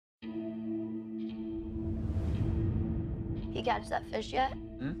He catch that fish yet?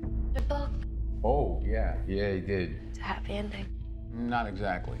 Hmm? The book. Oh, yeah. Yeah, he did. It's a happy ending. Not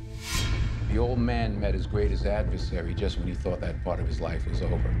exactly. The old man met his greatest adversary just when he thought that part of his life was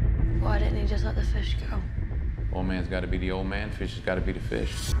over. Why didn't he just let the fish go? Old man's got to be the old man, fish has got to be the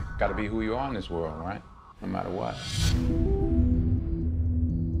fish. Got to be who you are in this world, right? No matter what.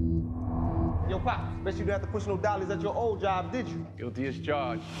 Yo, Pops, bet you didn't have to push no dollies at your old job, did you? Guilty as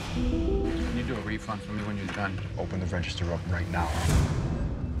charged. Can you do a refund for me when you're done? Open the register up right now.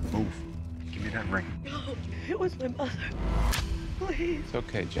 Move. Give me that ring. No, it was my mother. Please. It's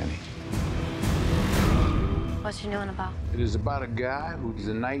okay, Jenny. What's she knowing about? It is about a guy who's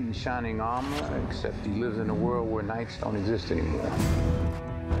a knight in shining armor, except he lives in a world where knights don't exist anymore.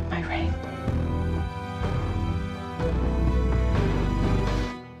 My ring.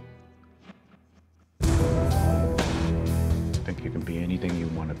 Think you can be anything you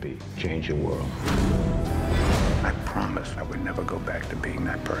want to be. Change your world. I promised I would never go back to being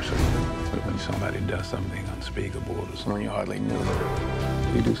that person. But when somebody does something unspeakable to someone you hardly knew,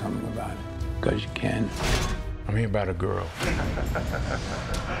 you do something about it. Because you can. I'm here about a girl.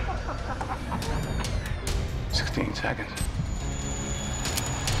 16 seconds.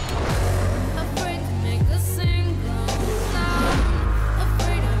 Afraid to make a single sound.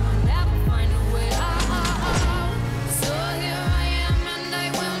 Afraid I will never find a way out. So here I am and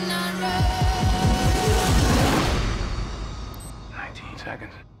I will not run. 19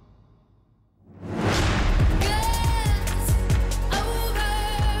 seconds.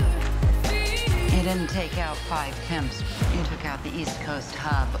 You didn't take out 5 pimps. You took out the East Coast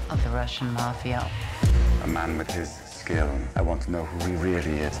hub of the Russian mafia. A man with his skill. I want to know who he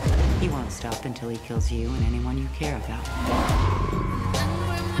really is. He won't stop until he kills you and anyone you care about.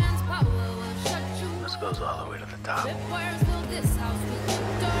 This goes all the way to the top.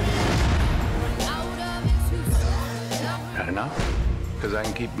 Not enough? Because I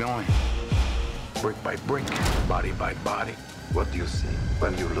can keep going. Brick by brick, body by body. What do you see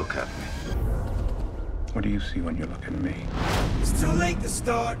when you look at me? What do you see when you look at me? It's too late to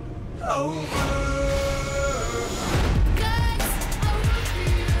start over.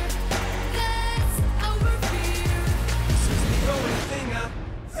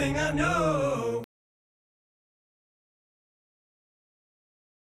 Thing I know.